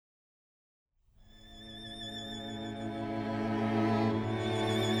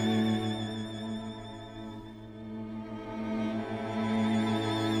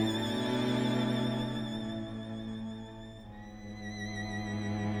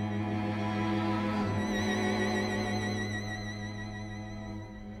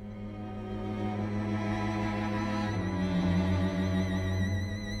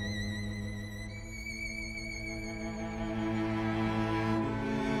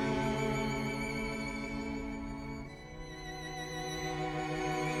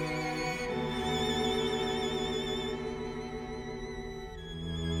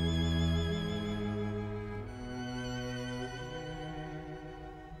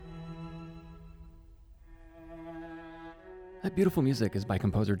That beautiful music is by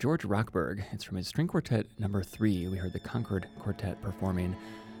composer George Rochberg. It's from his String Quartet number 3. We heard the Concord Quartet performing.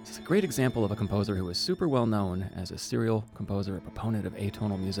 This is a great example of a composer who is super well known as a serial composer, a proponent of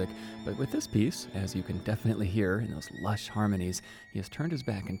atonal music. But with this piece, as you can definitely hear in those lush harmonies, he has turned his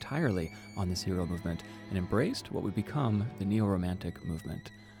back entirely on the serial movement and embraced what would become the neo-romantic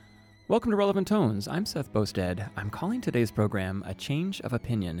movement. Welcome to Relevant Tones. I'm Seth Bosted. I'm calling today's program A Change of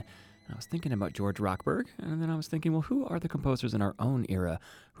Opinion. I was thinking about George Rochberg, and then I was thinking, well, who are the composers in our own era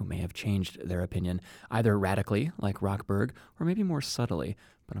who may have changed their opinion, either radically, like Rochberg, or maybe more subtly?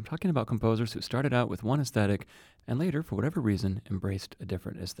 But I'm talking about composers who started out with one aesthetic and later, for whatever reason, embraced a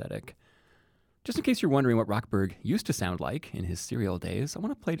different aesthetic. Just in case you're wondering what Rochberg used to sound like in his serial days, I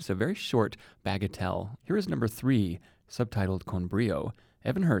want to play just a very short bagatelle. Here is number 3, subtitled Con Brio,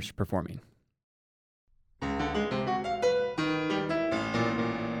 Evan Hirsch performing.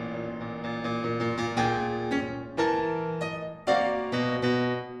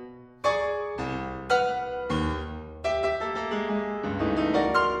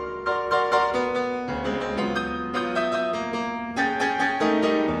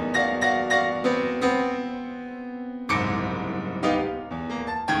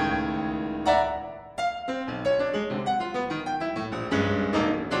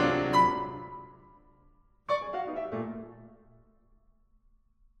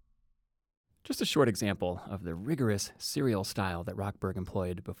 Just a short example of the rigorous serial style that Rochberg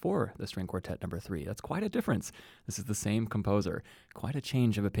employed before the String Quartet number 3. That's quite a difference. This is the same composer. Quite a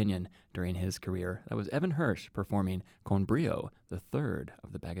change of opinion during his career. That was Evan Hirsch performing Con Brio, the third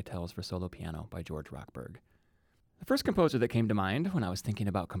of the bagatelles for solo piano by George Rochberg. The first composer that came to mind when I was thinking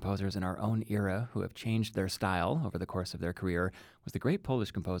about composers in our own era who have changed their style over the course of their career was the great Polish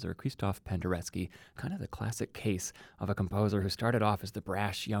composer Krzysztof Penderecki, kind of the classic case of a composer who started off as the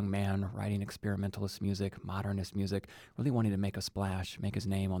brash young man writing experimentalist music, modernist music, really wanting to make a splash, make his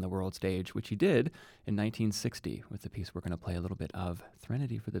name on the world stage, which he did in 1960 with the piece we're going to play a little bit of,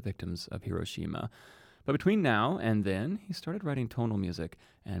 Threnody for the Victims of Hiroshima. But between now and then, he started writing tonal music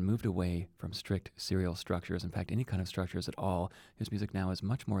and moved away from strict serial structures. In fact, any kind of structures at all. His music now is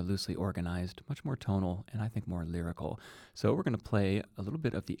much more loosely organized, much more tonal, and I think more lyrical. So we're going to play a little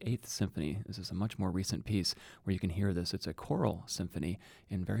bit of the 8th Symphony. This is a much more recent piece where you can hear this. It's a choral symphony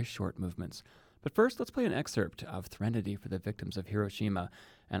in very short movements. But first, let's play an excerpt of Threnody for the Victims of Hiroshima.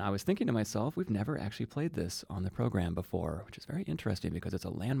 And I was thinking to myself, we've never actually played this on the program before, which is very interesting because it's a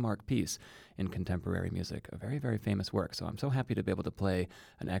landmark piece in contemporary music, a very, very famous work. So I'm so happy to be able to play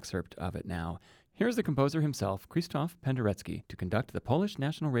an excerpt of it now. Here's the composer himself, Krzysztof Penderecki, to conduct the Polish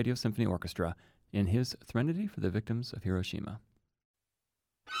National Radio Symphony Orchestra in his Threnody for the Victims of Hiroshima.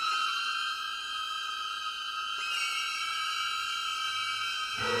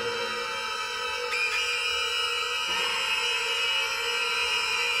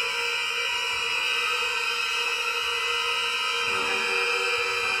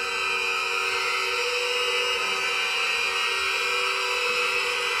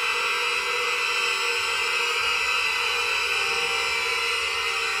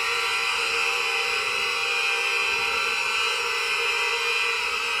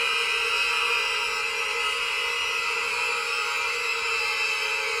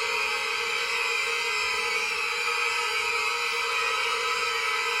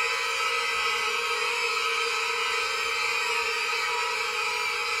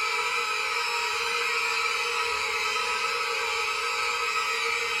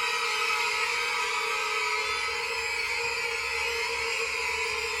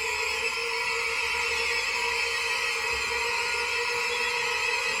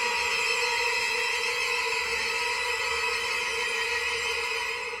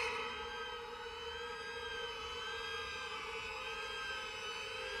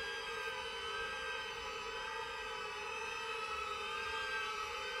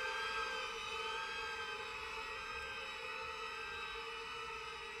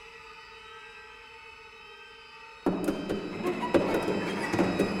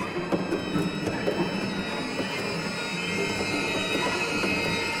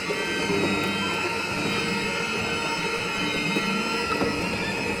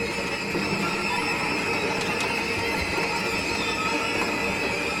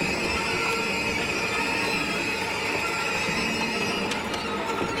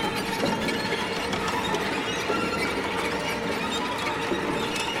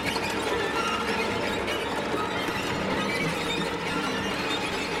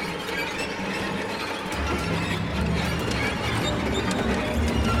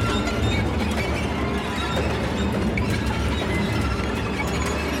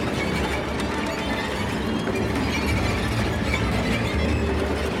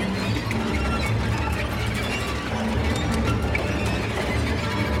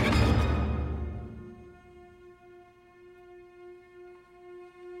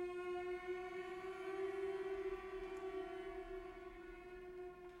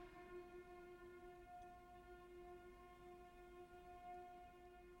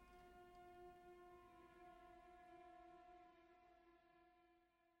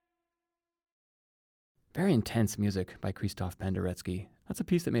 Very intense music by Krzysztof Penderecki. That's a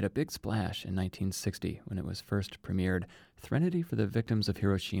piece that made a big splash in 1960 when it was first premiered, Threnody for the Victims of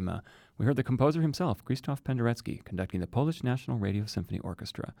Hiroshima. We heard the composer himself, Krzysztof Penderecki, conducting the Polish National Radio Symphony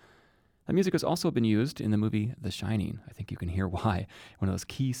Orchestra. That music has also been used in the movie The Shining. I think you can hear why. One of those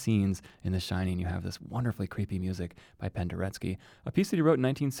key scenes in The Shining, you have this wonderfully creepy music by Penderecki. A piece that he wrote in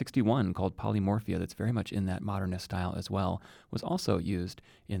 1961 called Polymorphia, that's very much in that modernist style as well, was also used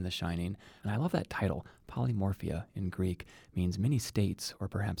in The Shining. And I love that title. Polymorphia in Greek means many states or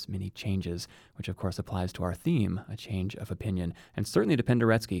perhaps many changes, which of course applies to our theme, a change of opinion, and certainly to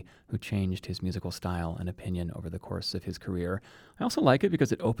Penderecki, who changed his musical style and opinion over the course of his career. I also like it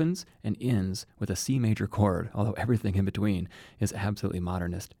because it opens and ends with a C major chord, although everything in between is absolutely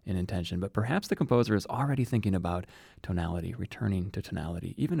modernist in intention. But perhaps the composer is already thinking about tonality, returning to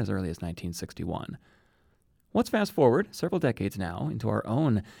tonality, even as early as 1961. Let's fast forward several decades now into our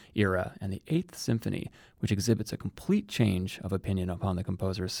own era and the Eighth Symphony, which exhibits a complete change of opinion upon the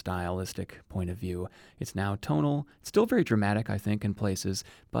composer's stylistic point of view. It's now tonal, it's still very dramatic, I think, in places,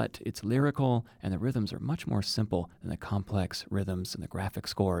 but it's lyrical and the rhythms are much more simple than the complex rhythms and the graphic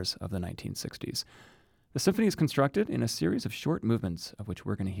scores of the 1960s. The symphony is constructed in a series of short movements, of which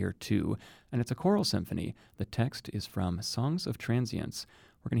we're going to hear two, and it's a choral symphony. The text is from Songs of Transience.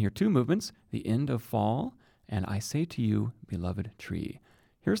 We're going to hear two movements, The End of Fall and I Say to You, Beloved Tree.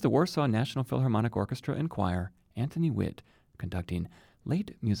 Here's the Warsaw National Philharmonic Orchestra and Choir, Anthony Witt, conducting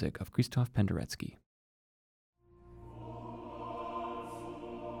late music of Krzysztof Penderecki.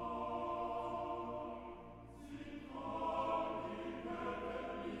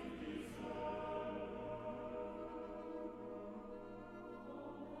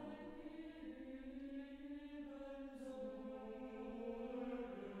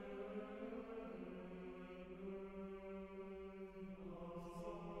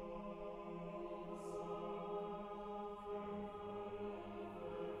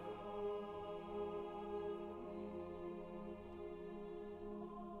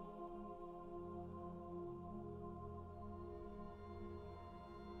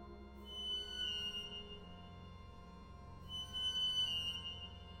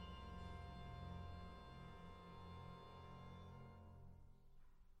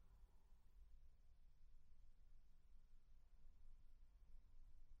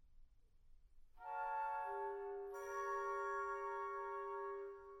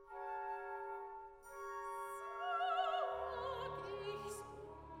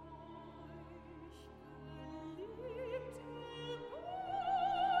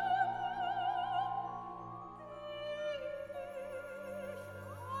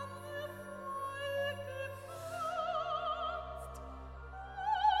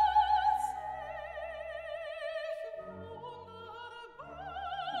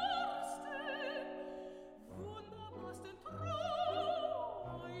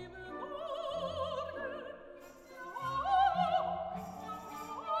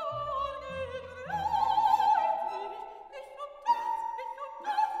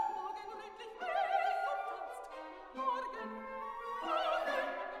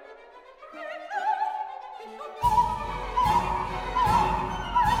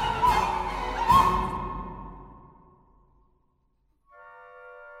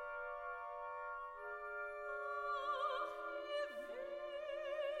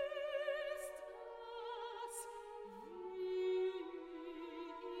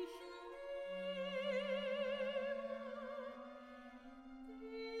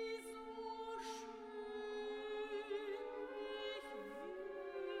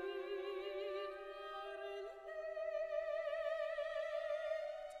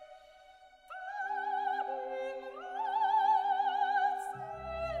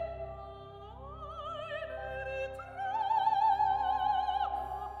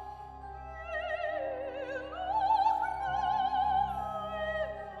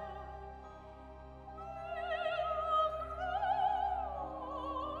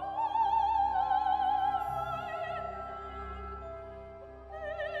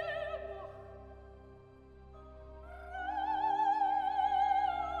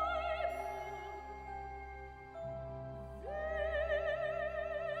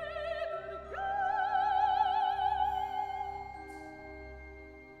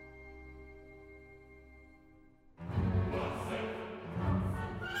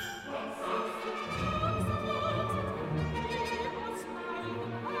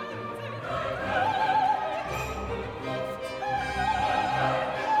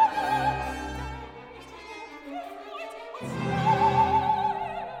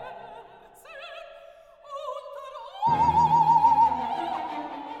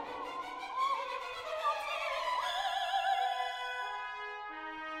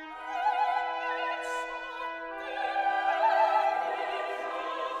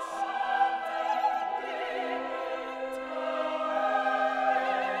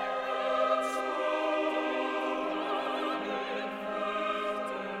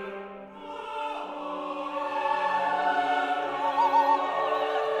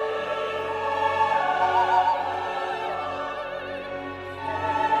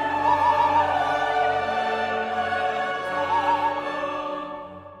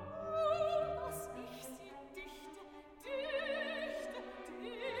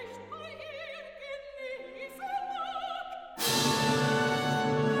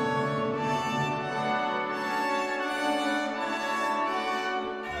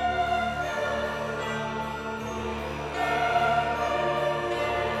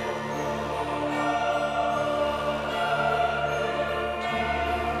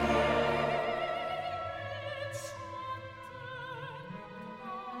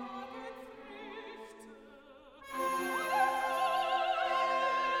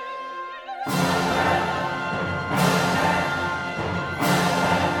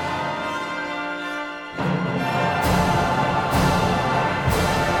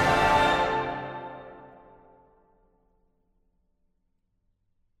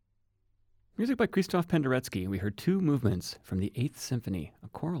 music by Krzysztof Penderecki, we heard two movements from the Eighth Symphony, a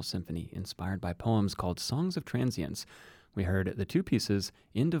choral symphony inspired by poems called Songs of Transience. We heard the two pieces,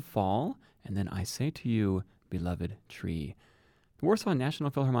 End of Fall, and then I Say to You, Beloved Tree. The Warsaw National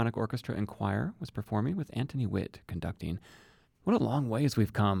Philharmonic Orchestra and Choir was performing with Anthony Witt conducting. What a long ways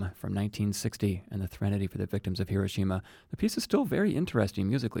we've come from 1960 and the Threnody for the Victims of Hiroshima. The piece is still very interesting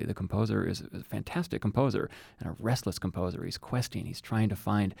musically. The composer is a fantastic composer and a restless composer. He's questing, he's trying to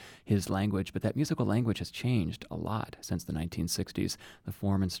find his language, but that musical language has changed a lot since the 1960s. The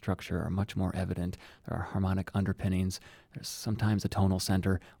form and structure are much more evident. There are harmonic underpinnings. There's sometimes a tonal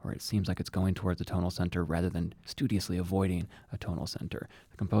center, or it seems like it's going towards a tonal center rather than studiously avoiding a tonal center.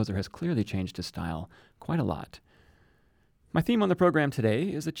 The composer has clearly changed his style quite a lot. My theme on the program today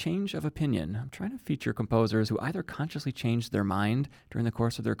is a change of opinion. I'm trying to feature composers who either consciously changed their mind during the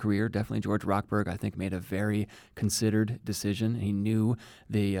course of their career. Definitely George Rochberg, I think, made a very considered decision. He knew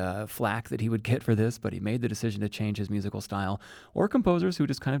the flack that he would get for this, but he made the decision to change his musical style. Or composers who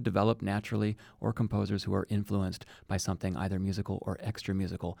just kind of develop naturally, or composers who are influenced by something either musical or extra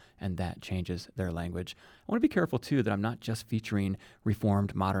musical, and that changes their language. I want to be careful, too, that I'm not just featuring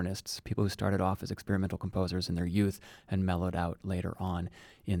reformed modernists, people who started off as experimental composers in their youth and mellowed out later on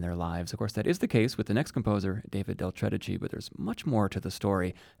in their lives. Of course, that is the case with the next composer, David Del Tredici, but there's much more to the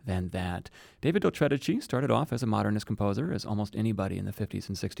story than that. David Del Tredici started off as a modernist composer, as almost anybody in the 50s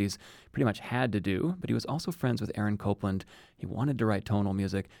and 60s pretty much had to do, but he was also friends with Aaron Copland. He wanted to write tonal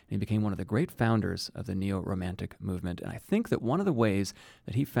music, and he became one of the great founders of the neo-romantic movement. And I think that one of the ways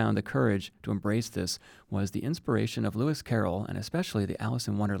that he found the courage to embrace this was the inspiration of Lewis Carroll, and especially the Alice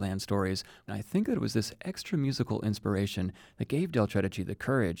in Wonderland stories. And I think that it was this extra musical inspiration that gave Del Tredici the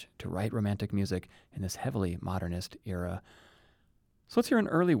courage to write romantic music in this heavily modernist era. So let's hear an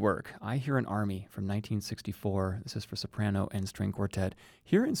early work, I Hear an Army, from 1964. This is for soprano and string quartet,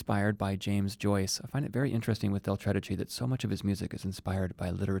 here inspired by James Joyce. I find it very interesting with Del Tredici that so much of his music is inspired by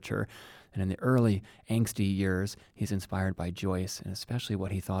literature. And in the early angsty years, he's inspired by Joyce, and especially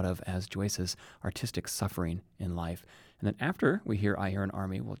what he thought of as Joyce's artistic suffering in life. And then after we hear I Hear an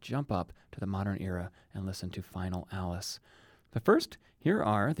Army, we'll jump up to the modern era and listen to Final Alice. But first, here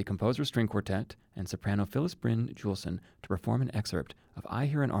are the composer string quartet and soprano Phyllis Bryn Juleson to perform an excerpt of I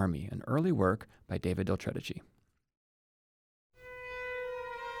Hear an Army, an early work by David Del Tredici.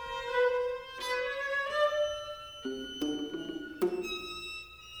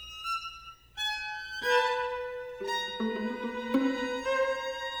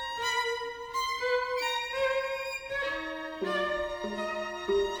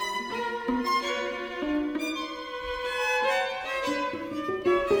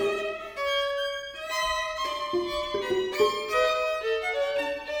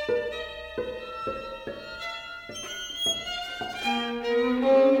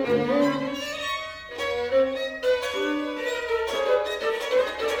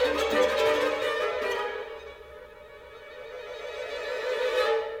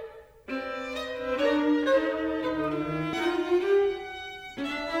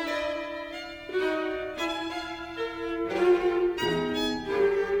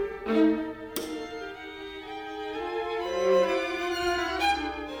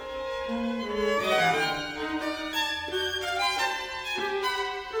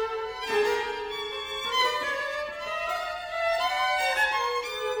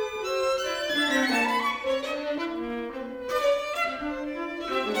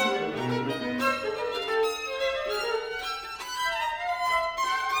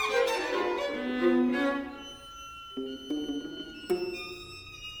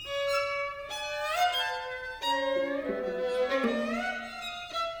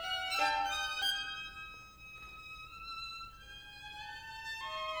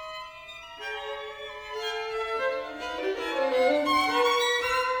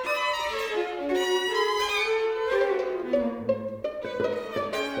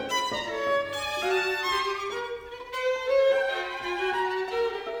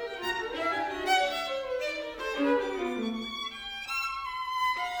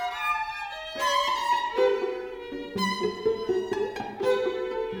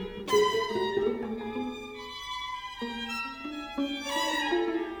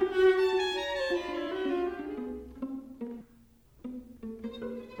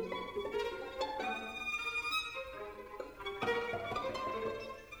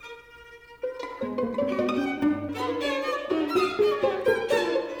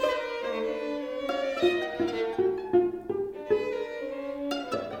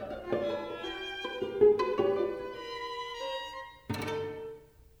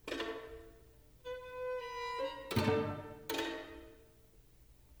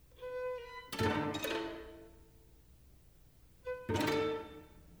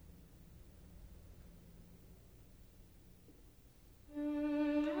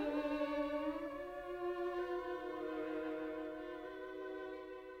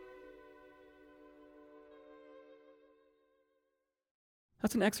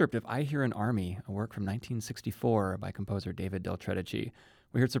 That's an excerpt of I Hear an Army, a work from 1964 by composer David Del Tredici.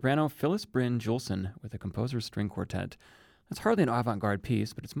 We heard soprano Phyllis Bryn Julson with the composer's string quartet. It's hardly an avant-garde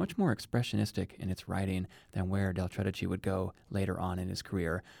piece, but it's much more expressionistic in its writing than where Del Tredici would go later on in his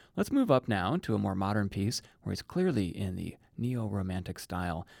career. Let's move up now to a more modern piece where he's clearly in the neo-romantic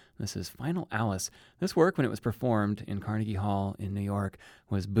style. This is Final Alice. This work, when it was performed in Carnegie Hall in New York,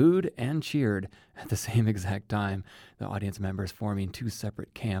 was booed and cheered at the same exact time, the audience members forming two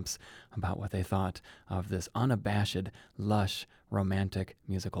separate camps about what they thought of this unabashed, lush, romantic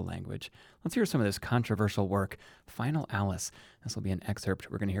musical language. Let's hear some of this controversial work, Final Alice. This will be an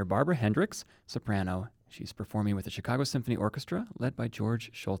excerpt. We're going to hear Barbara Hendricks, soprano. She's performing with the Chicago Symphony Orchestra, led by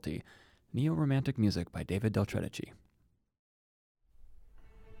George Solti. Neo-romantic music by David Del Tredici.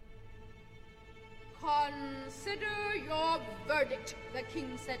 Consider your verdict, the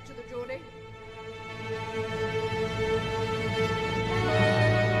king said to the jury.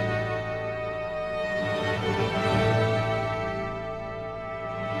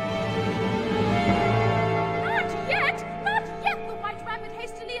 Not yet, the White Rabbit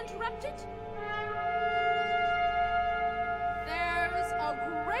hastily interrupted. There's a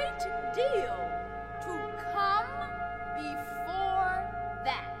great deal to come before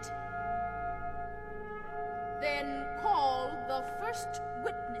that. Then call the first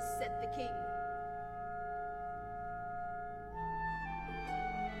witness, said the king.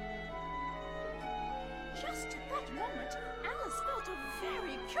 Just at that moment, Alice felt a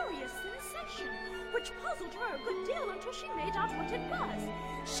very curious sensation, which puzzled her a good deal until she made out what it was.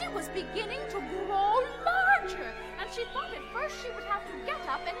 She was beginning to grow larger, and she thought at first she would have to get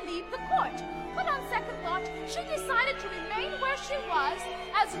up and leave the court. But on second thought, she decided to remain where she was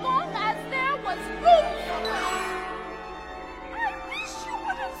as long as there was room for her. I wish you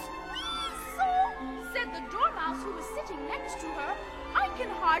wouldn't squeeze so, said the dormouse who was sitting next to her. I can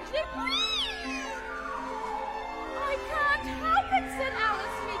hardly breathe. I can't help it, said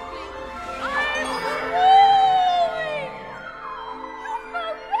Alice meekly. I'm growing. You've no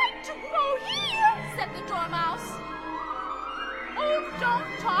right to grow here, said the dormouse. Oh, don't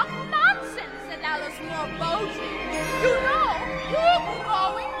talk nonsense, said Alice more boldly. You know, you're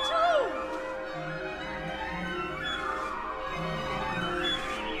growing too.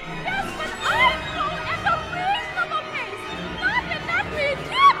 Yes, but I grow at a reasonable pace, not in that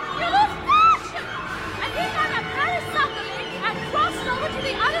ridiculous fashion. And he got up very sulkily and crossed over to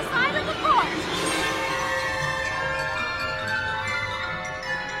the other side of the court.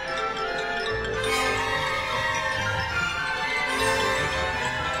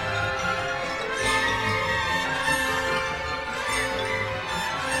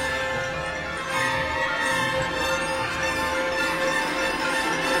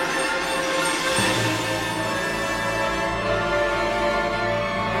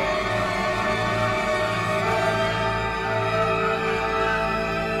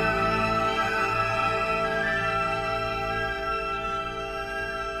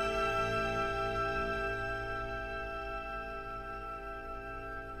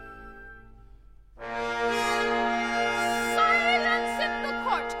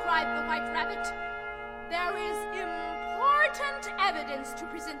 To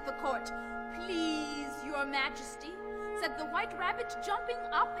present the court. Please, your majesty, said the White Rabbit, jumping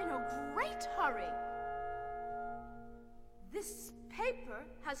up in a great hurry. This paper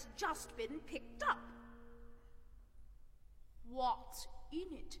has just been picked up. What's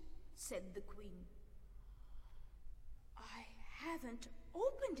in it? Said the Queen. I haven't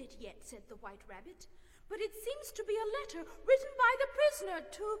opened it yet, said the White Rabbit, but it seems to be a letter written by the prisoner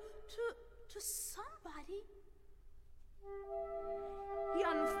to somebody. He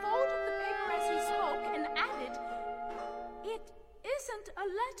unfolded the paper as he spoke and added, "It isn't a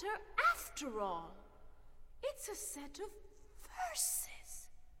letter after all. It's a set of verses."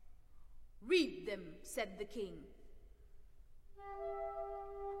 "Read them," said the king.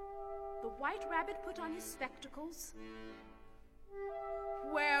 The White Rabbit put on his spectacles.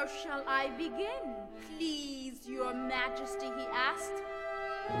 "Where shall I begin, please, your majesty?" he asked.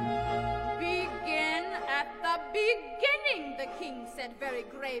 "Begin at the beginning," the king said very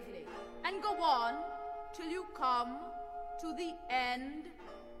gravely, "and go on till you come to the end.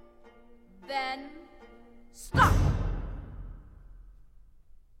 Then stop."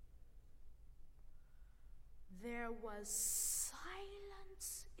 There was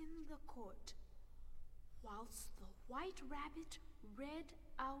silence in the court whilst the White Rabbit read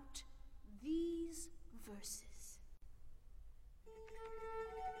out these verses.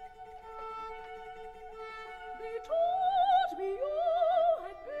 They told me you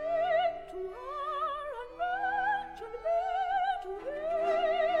had been to her and mentioned me to them.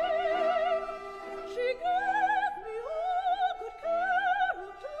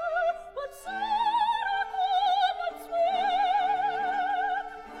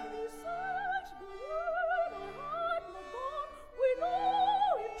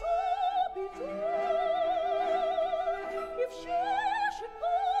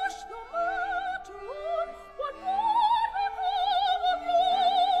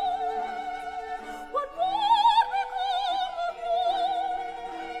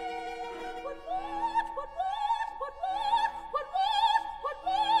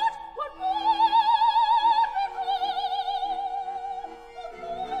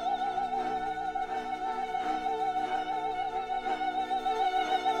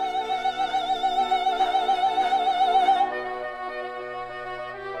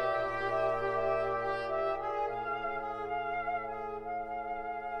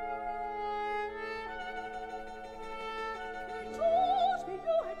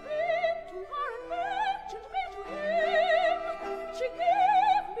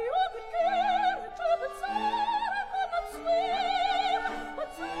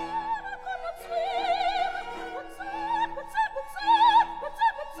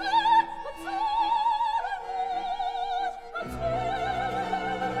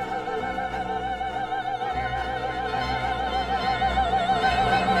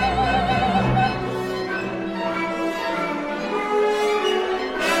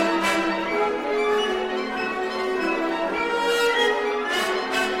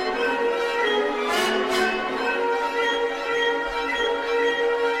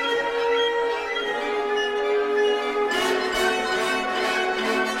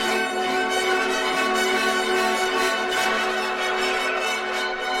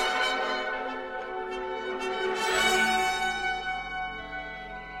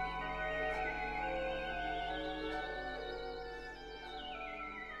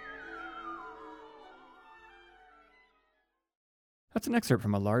 That's an excerpt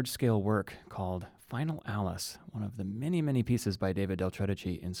from a large-scale work called Final Alice, one of the many, many pieces by David Del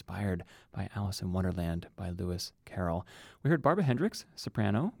Tredici inspired by Alice in Wonderland by Lewis Carroll. We heard Barbara Hendricks,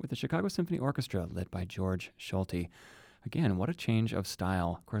 soprano, with the Chicago Symphony Orchestra led by George Solti. Again, what a change of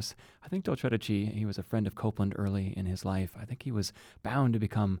style. Of course, I think Del Tredici, he was a friend of Copland early in his life. I think he was bound to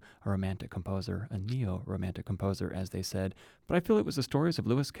become a romantic composer, a neo-romantic composer, as they said. But I feel it was the stories of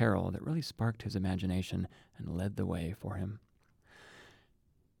Lewis Carroll that really sparked his imagination and led the way for him.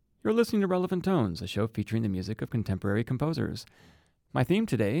 You're listening to Relevant Tones, a show featuring the music of contemporary composers. My theme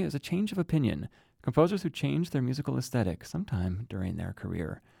today is a change of opinion, composers who change their musical aesthetic sometime during their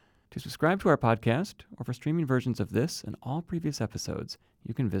career. To subscribe to our podcast, or for streaming versions of this and all previous episodes,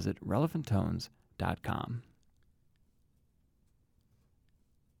 you can visit relevanttones.com.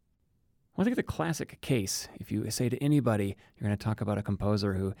 Well, I think the classic case, if you say to anybody you're going to talk about a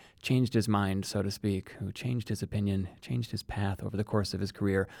composer who changed his mind, so to speak, who changed his opinion, changed his path over the course of his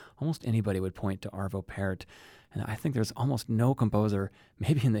career, almost anybody would point to Arvo Pärt. And I think there's almost no composer,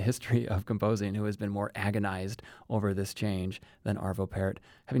 maybe in the history of composing, who has been more agonized over this change than Arvo Pärt.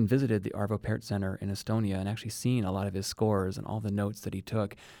 Having visited the Arvo Pärt Center in Estonia and actually seen a lot of his scores and all the notes that he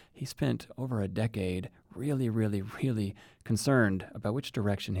took, he spent over a decade really concerned about which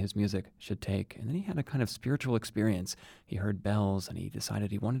direction his music should take. And then he had a kind of spiritual experience. He heard bells and he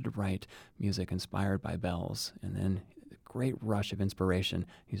decided he wanted to write music inspired by bells. And then a great rush of inspiration.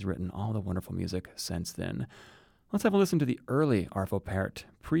 He's written all the wonderful music since then. Let's have a listen to the early Arvo Pärt,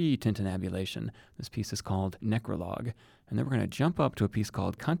 pre-tintinnabulation. This piece is called Necrologue. And then we're going to jump up to a piece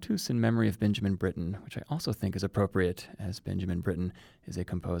called Cantus in Memory of Benjamin Britten, which I also think is appropriate, as Benjamin Britten is a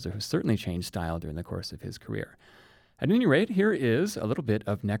composer who certainly changed style during the course of his career. At any rate, here is a little bit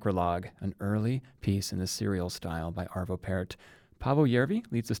of Necrologue, an early piece in the serial style by Arvo Pärt. Paavo Järvi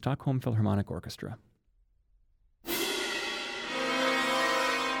leads the Stockholm Philharmonic Orchestra.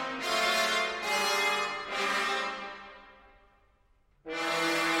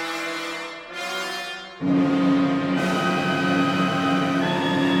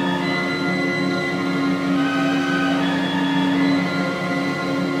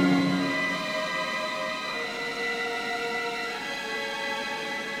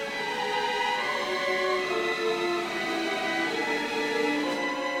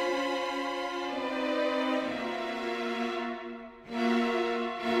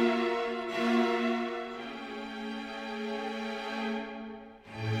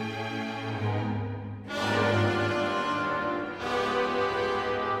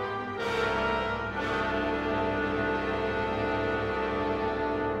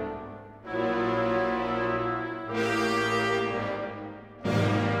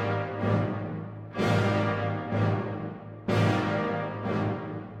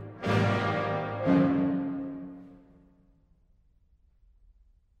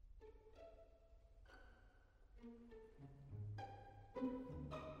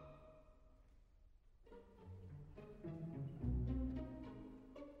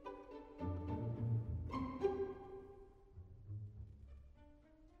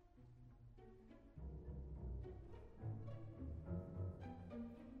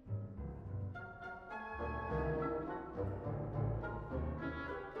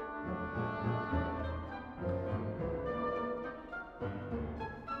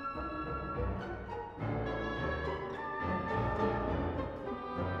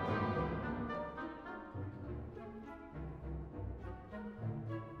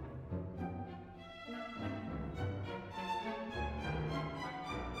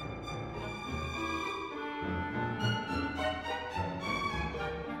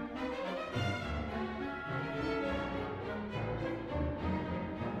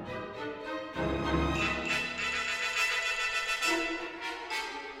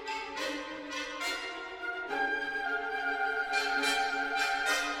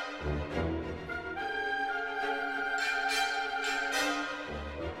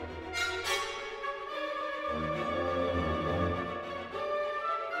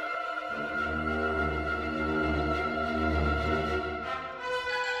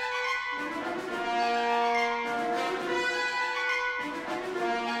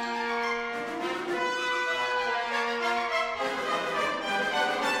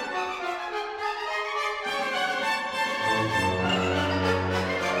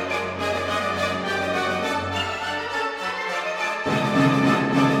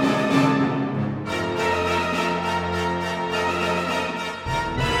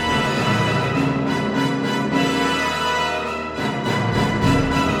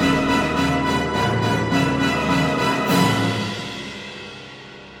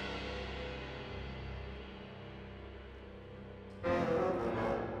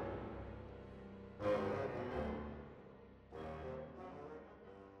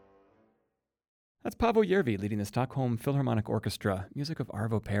 Paavo Järvi leading the Stockholm Philharmonic Orchestra, music of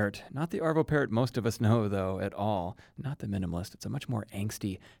Arvo Pärt. Not the Arvo Pärt most of us know, though, at all. Not the minimalist. It's a much more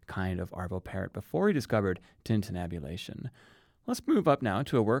angsty kind of Arvo Pärt before he discovered tintinnabulation. Let's move up now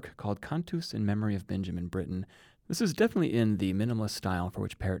to a work called Cantus in Memory of Benjamin Britten. This is definitely in the minimalist style for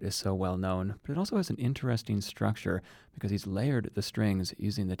which Pärt is so well known, but it also has an interesting structure because he's layered the strings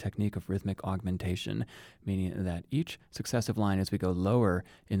using the technique of rhythmic augmentation, meaning that each successive line as we go lower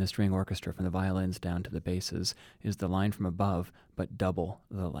in the string orchestra from the violins down to the basses is the line from above, but double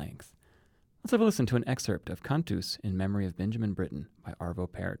the length. Let's have a listen to an excerpt of Cantus in Memory of Benjamin Britten by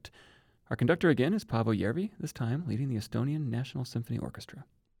Arvo Pärt. Our conductor again is Paavo Järvi, this time leading the Estonian National Symphony Orchestra.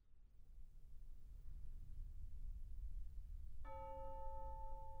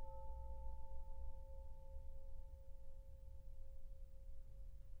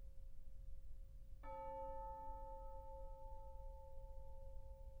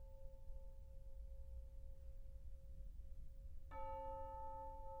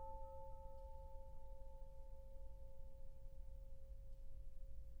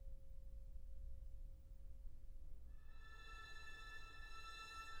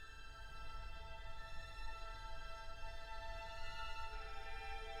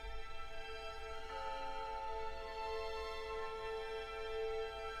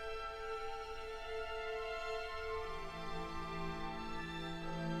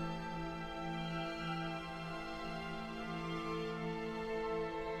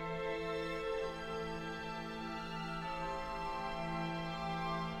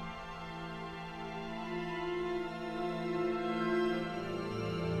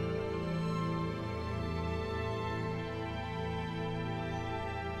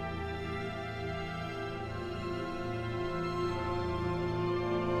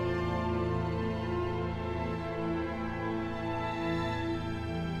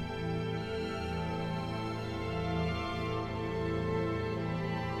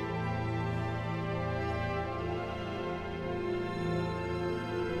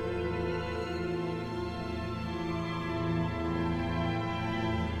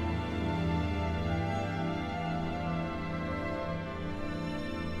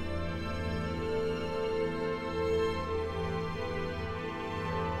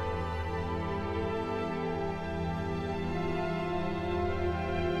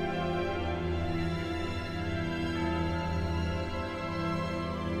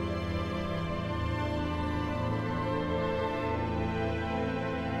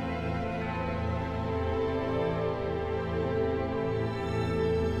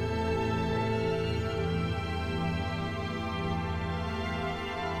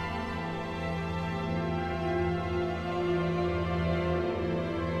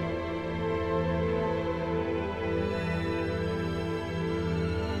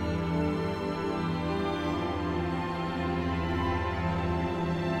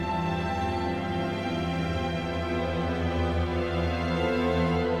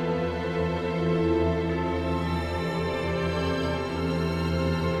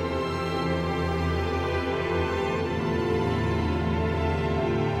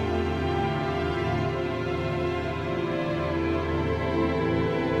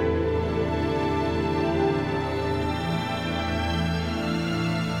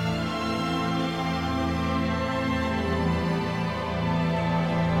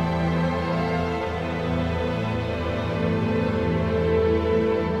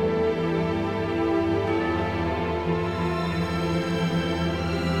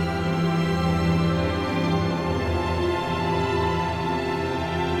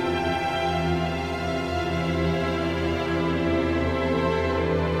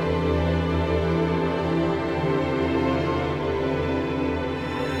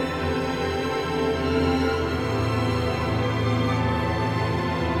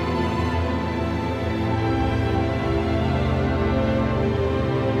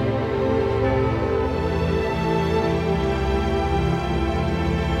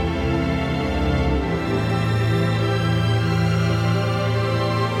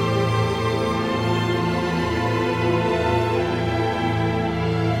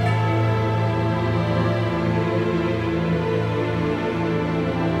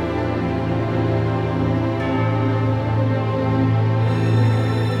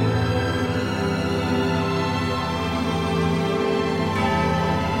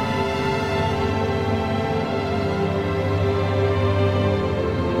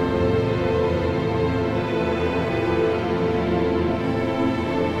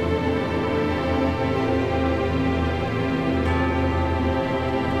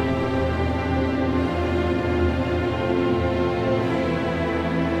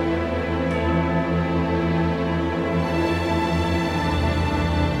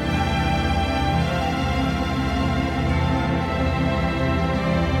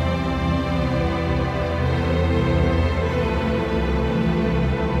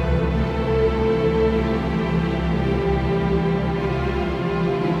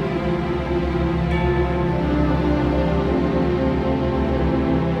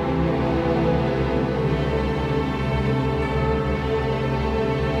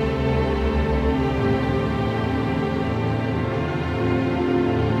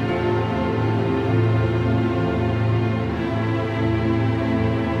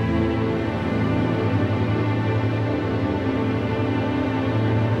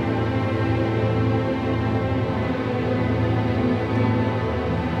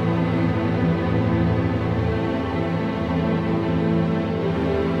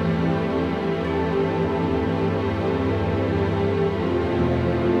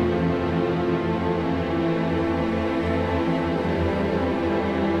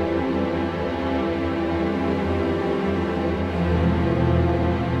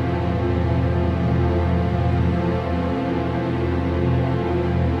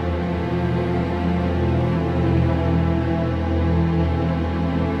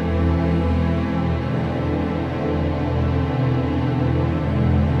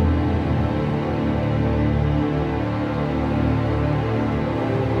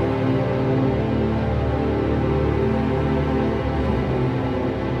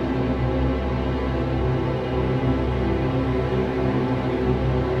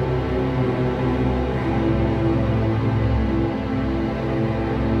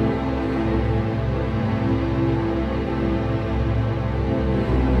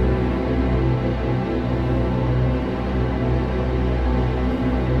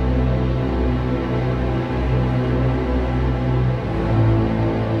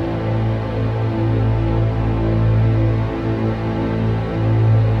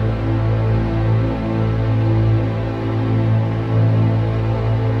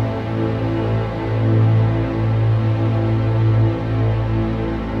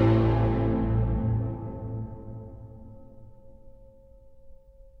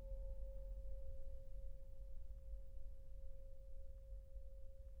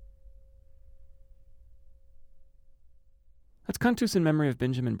 Cantus in Memory of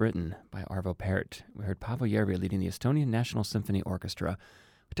Benjamin Britten by Arvo Pärt. We heard Paavo Järvi leading the Estonian National Symphony Orchestra.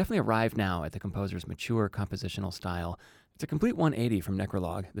 We definitely arrived now at the composer's mature compositional style. It's a complete 180 from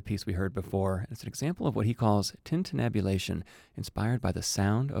Necrolog, the piece we heard before. It's an example of what he calls tintinnabulation, inspired by the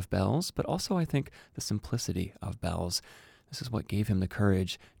sound of bells, but also, I think, the simplicity of bells. This is what gave him the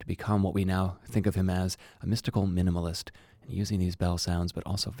courage to become what we now think of him as, a mystical minimalist, and using these bell sounds, but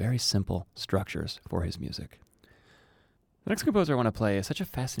also very simple structures for his music. The next composer I want to play is such a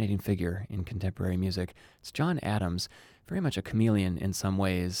fascinating figure in contemporary music. It's John Adams, very much a chameleon in some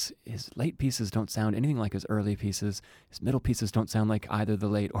ways. His late pieces don't sound anything like his early pieces. His middle pieces don't sound like either the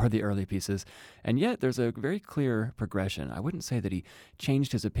late or the early pieces. And yet there's a very clear progression. I wouldn't say that he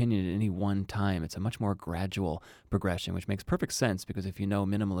changed his opinion at any one time. It's a much more gradual progression, which makes perfect sense because if you know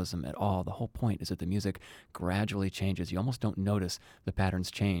minimalism at all, the whole point is that the music gradually changes. You almost don't notice the patterns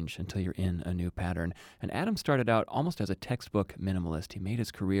change until you're in a new pattern. And Adams started out almost as a textbook minimalist. He made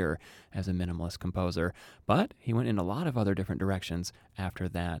his career as a minimalist composer, but he went in a lot of other different directions after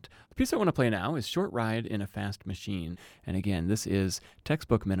that. The piece I want to play now is Short Ride in a Fast Machine. And again, this is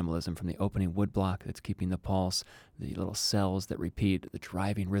textbook minimalism from the opening woodblock that's keeping the pulse, the little cells that repeat, the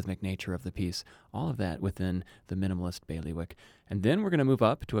driving rhythmic nature of the piece, all of that within the minimalist bailiwick. And then we're going to move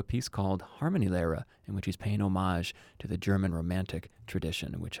up to a piece called Harmonielehre, in which he's paying homage to the German Romantic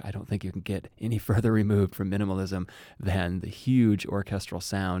tradition, which I don't think you can get any further removed from minimalism than the huge orchestral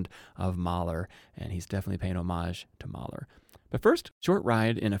sound of Mahler, and he's definitely paying homage to Mahler. But first, Short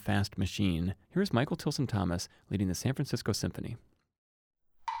Ride in a Fast Machine. Here's Michael Tilson Thomas leading the San Francisco Symphony.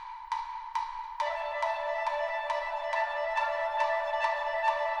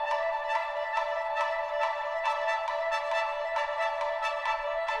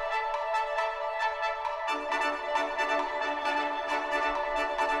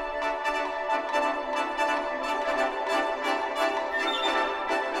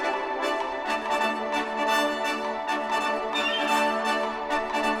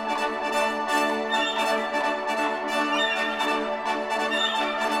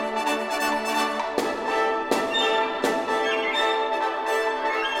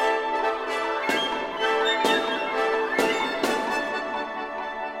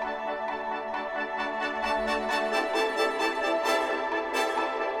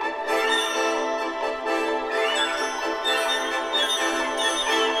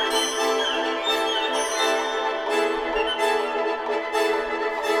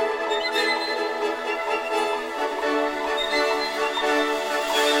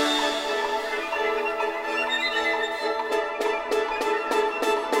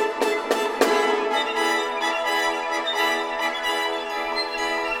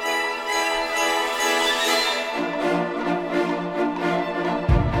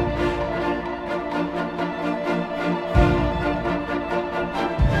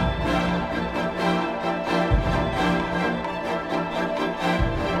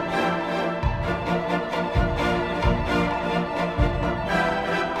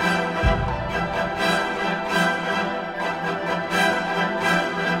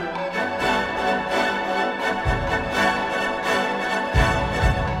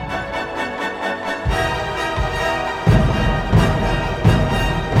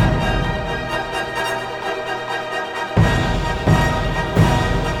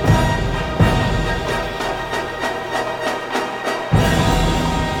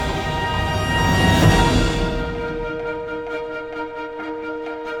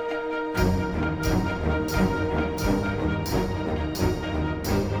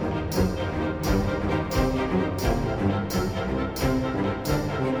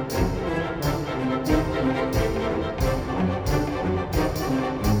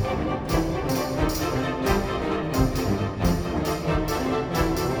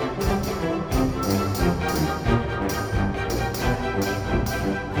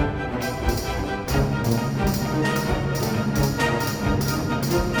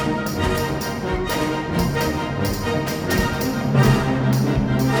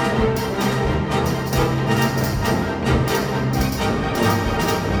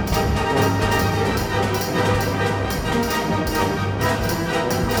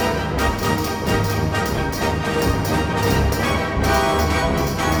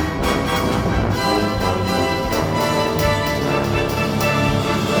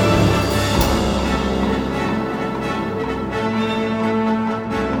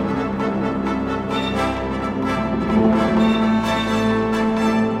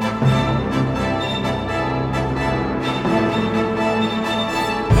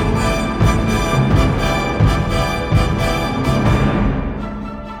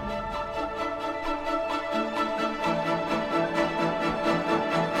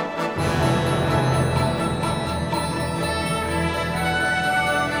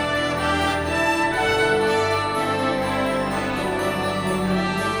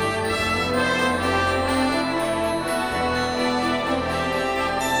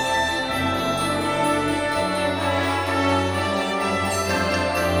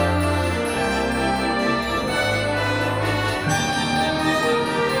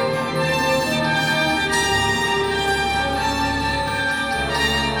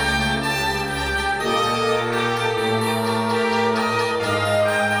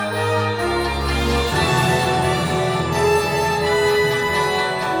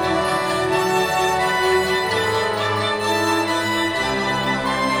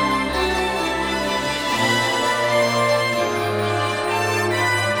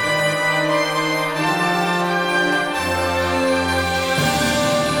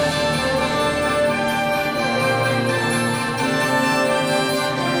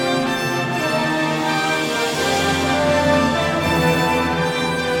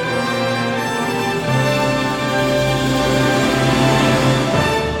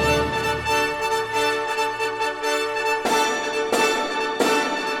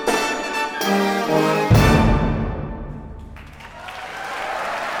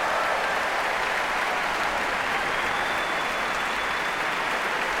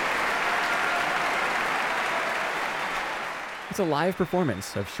 It's a live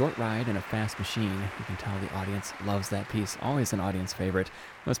performance of Short Ride in a Fast Machine. You can tell the audience loves that piece, always an audience favorite.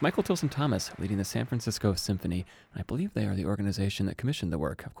 It was Michael Tilson Thomas leading the San Francisco Symphony, and I believe they are the organization that commissioned the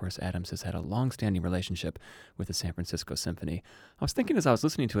work. Of course, Adams has had a long-standing relationship with the San Francisco Symphony. I was thinking as I was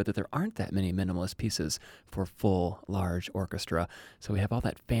listening to it that there aren't that many minimalist pieces for full, large orchestra. So we have all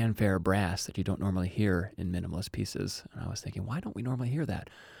that fanfare brass that you don't normally hear in minimalist pieces. And I was thinking, why don't we normally hear that?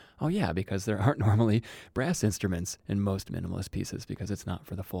 Oh yeah, because there aren't normally brass instruments in most minimalist pieces because it's not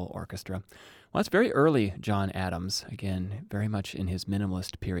for the full orchestra. Well, that's very early John Adams, again, very much in his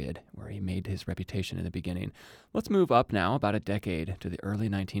minimalist period where he made his reputation in the beginning. Let's move up now about a decade to the early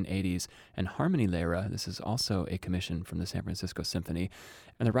 1980s, and Harmony Lyra, this is also a commission from the San Francisco Symphony,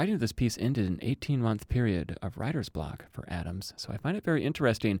 and the writing of this piece ended an 18-month period of writer's block for Adams, so I find it very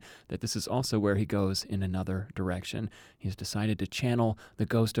interesting that this is also where he goes in another direction. He's decided to channel the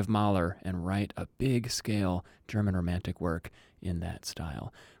ghost of Mahler and write a big-scale German Romantic work in that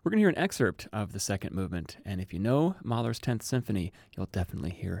style. We're going to hear an excerpt of the second movement, and if you know Mahler's 10th Symphony, you'll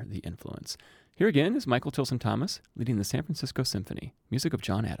definitely hear the influence. Here again is Michael Tilson Thomas leading the San Francisco Symphony, music of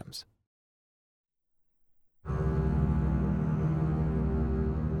John Adams.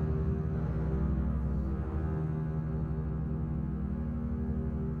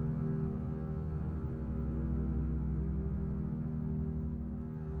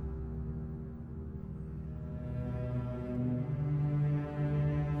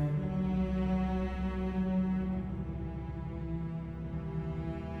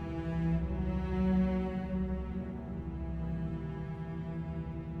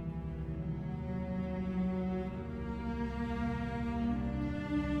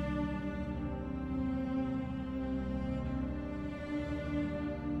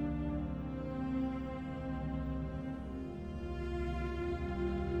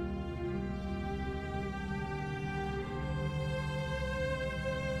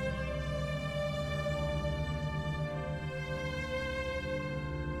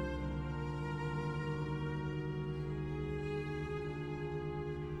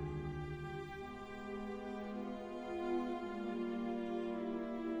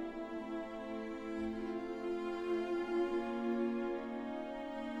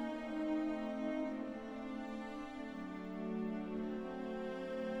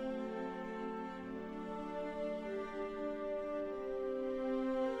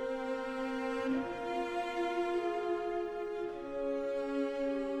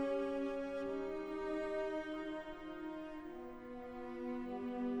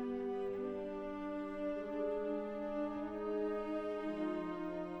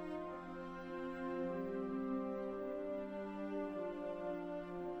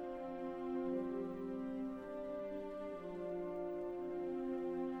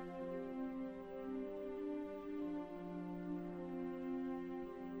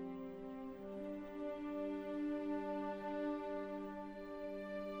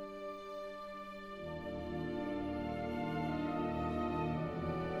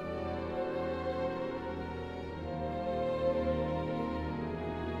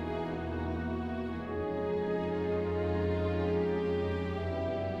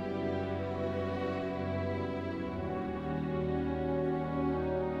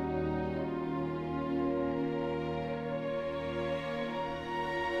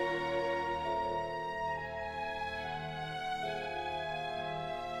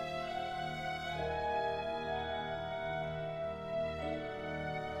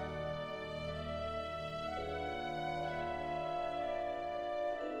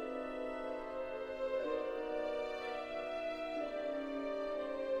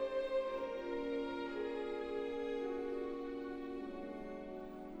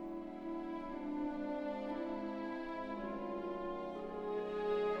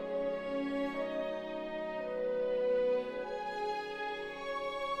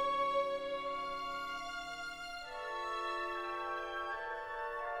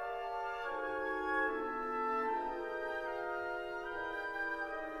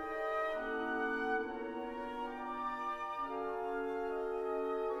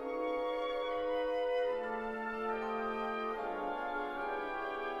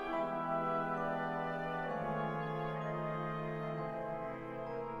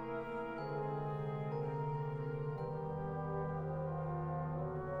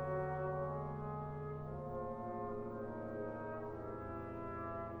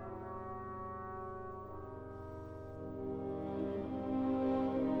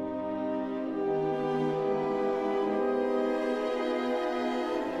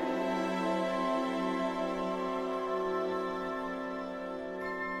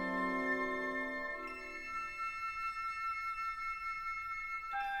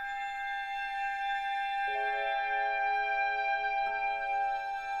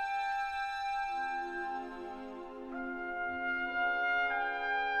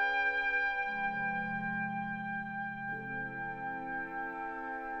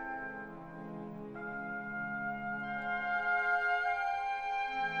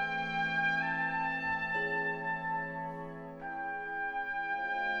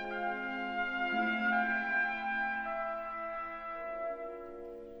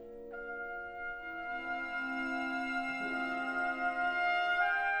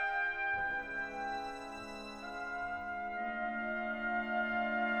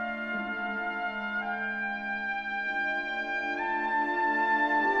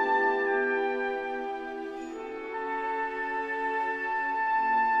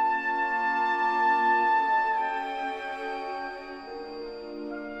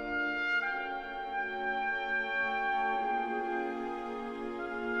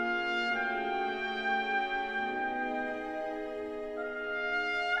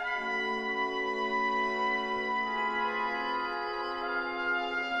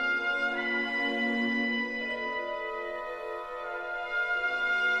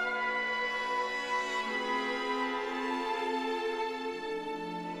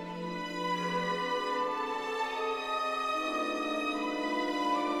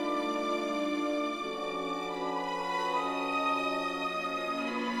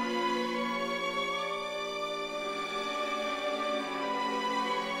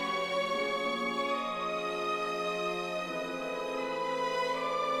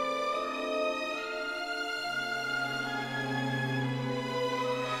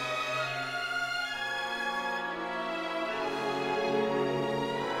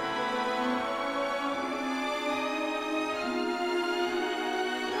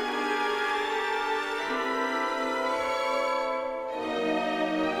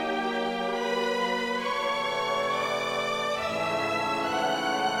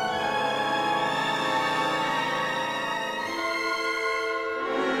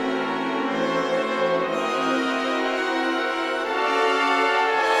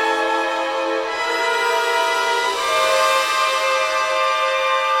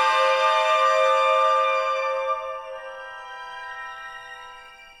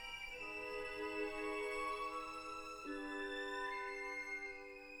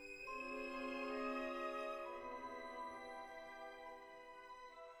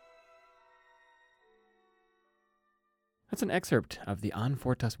 That's an excerpt of the An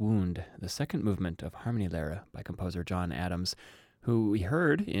Fortas Wound, the second movement of Harmony Lyra by composer John Adams, who we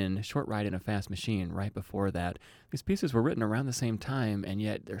heard in Short Ride in a Fast Machine right before that. These pieces were written around the same time, and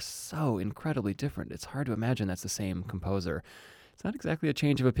yet they're so incredibly different. It's hard to imagine that's the same composer. It's not exactly a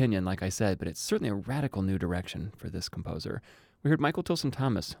change of opinion, like I said, but it's certainly a radical new direction for this composer. We heard Michael Tilson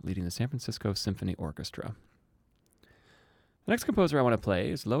Thomas leading the San Francisco Symphony Orchestra. The next composer I want to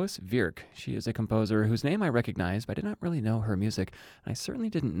play is Lois Vierk. She is a composer whose name I recognize, but I did not really know her music, and I certainly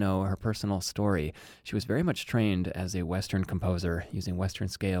didn't know her personal story. She was very much trained as a Western composer, using Western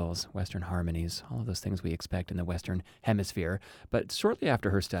scales, Western harmonies, all of those things we expect in the Western Hemisphere. But shortly after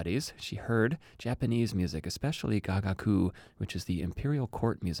her studies, she heard Japanese music, especially gagaku, which is the imperial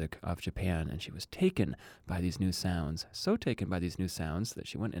court music of Japan, and she was taken by these new sounds, so taken by these new sounds that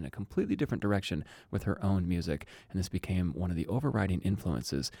she went in a completely different direction with her own music, and this became one of the overriding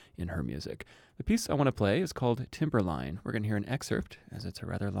influences in her music. The piece I want to play is called Timberline. We're going to hear an excerpt, as it's a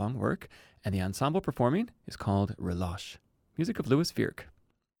rather long work, and the ensemble performing is called Relâche. Music of Lois Vierk.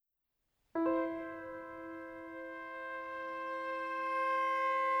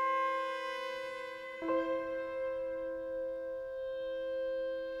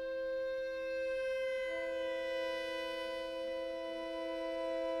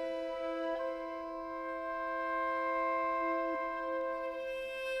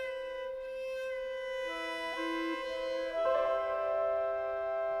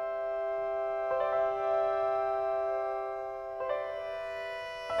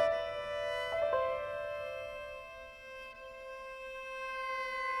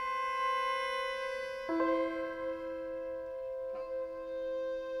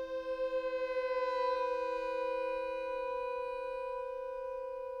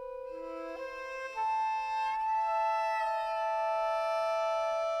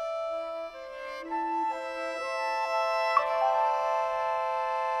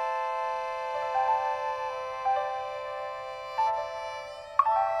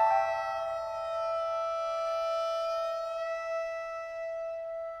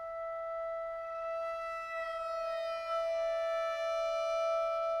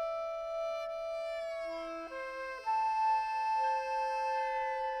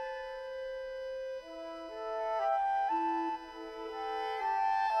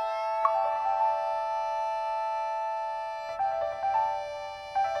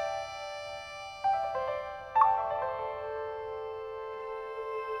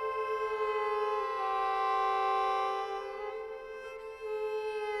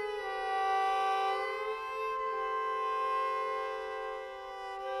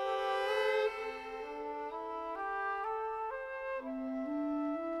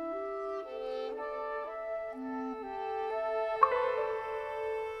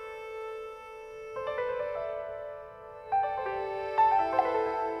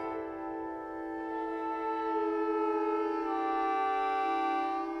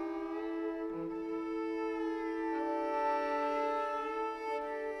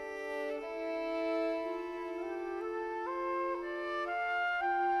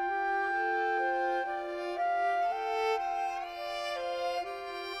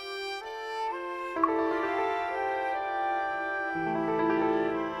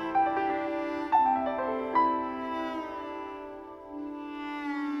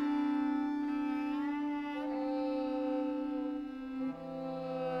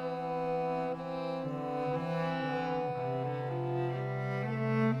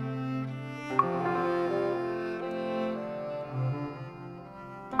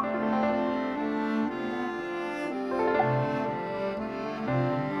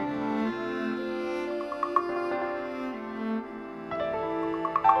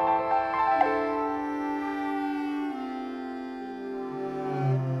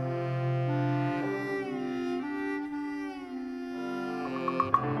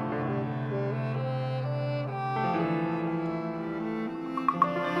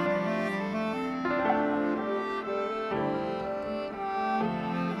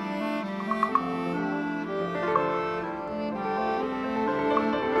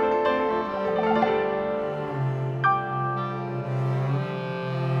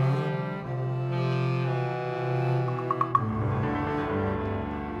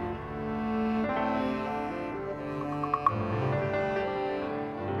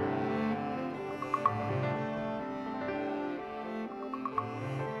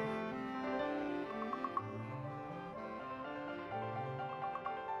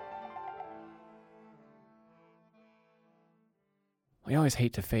 We always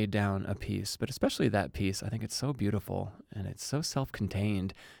hate to fade down a piece, but especially that piece. I think it's so beautiful and it's so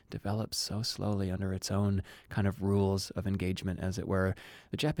self-contained develops so slowly under its own kind of rules of engagement, as it were.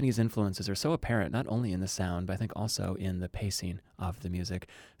 The Japanese influences are so apparent, not only in the sound, but I think also in the pacing of the music.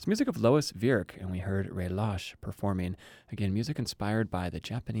 It's music of Lois Vierk, and we heard Relâche performing. Again, music inspired by the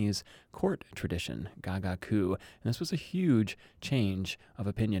Japanese court tradition, gagaku. And this was a huge change of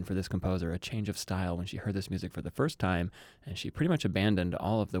opinion for this composer, a change of style when she heard this music for the first time, and she pretty much abandoned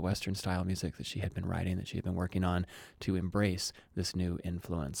all of the Western style music that she had been writing, that she had been working on, to embrace this new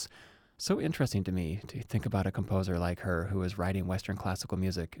influence. So interesting to me to think about a composer like her who is writing Western classical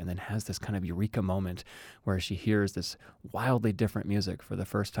music and then has this kind of eureka moment where she hears this wildly different music for the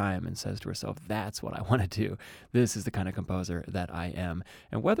first time and says to herself, that's what I want to do. This is the kind of composer that I am.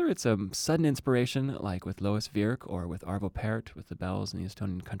 And whether it's a sudden inspiration like with Lois Vierk or with Arvo Pärt with the bells in the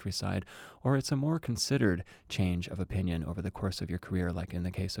Estonian countryside, or it's a more considered change of opinion over the course of your career like in the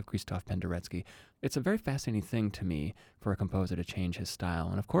case of Krzysztof Penderecki, it's a very fascinating thing to me for a composer to change his style.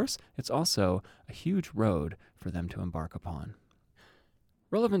 And of course, it's also a huge road for them to embark upon.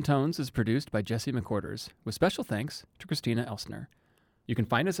 Relevant Tones is produced by Jesse McQuarters, with special thanks to Christina Elsner. You can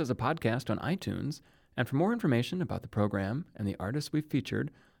find us as a podcast on iTunes, and for more information about the program and the artists we've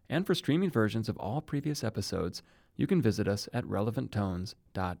featured, and for streaming versions of all previous episodes, you can visit us at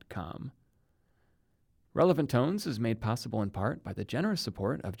relevanttones.com. Relevant Tones is made possible in part by the generous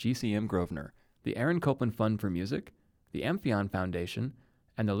support of GCM Grosvenor, the Aaron Copland Fund for Music, the Amphion Foundation,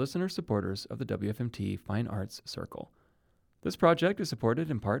 and the listener supporters of the WFMT Fine Arts Circle. This project is supported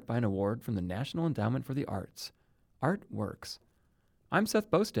in part by an award from the National Endowment for the Arts. Art Works. I'm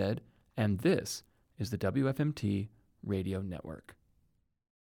Seth Bosted, and this is the WFMT Radio Network.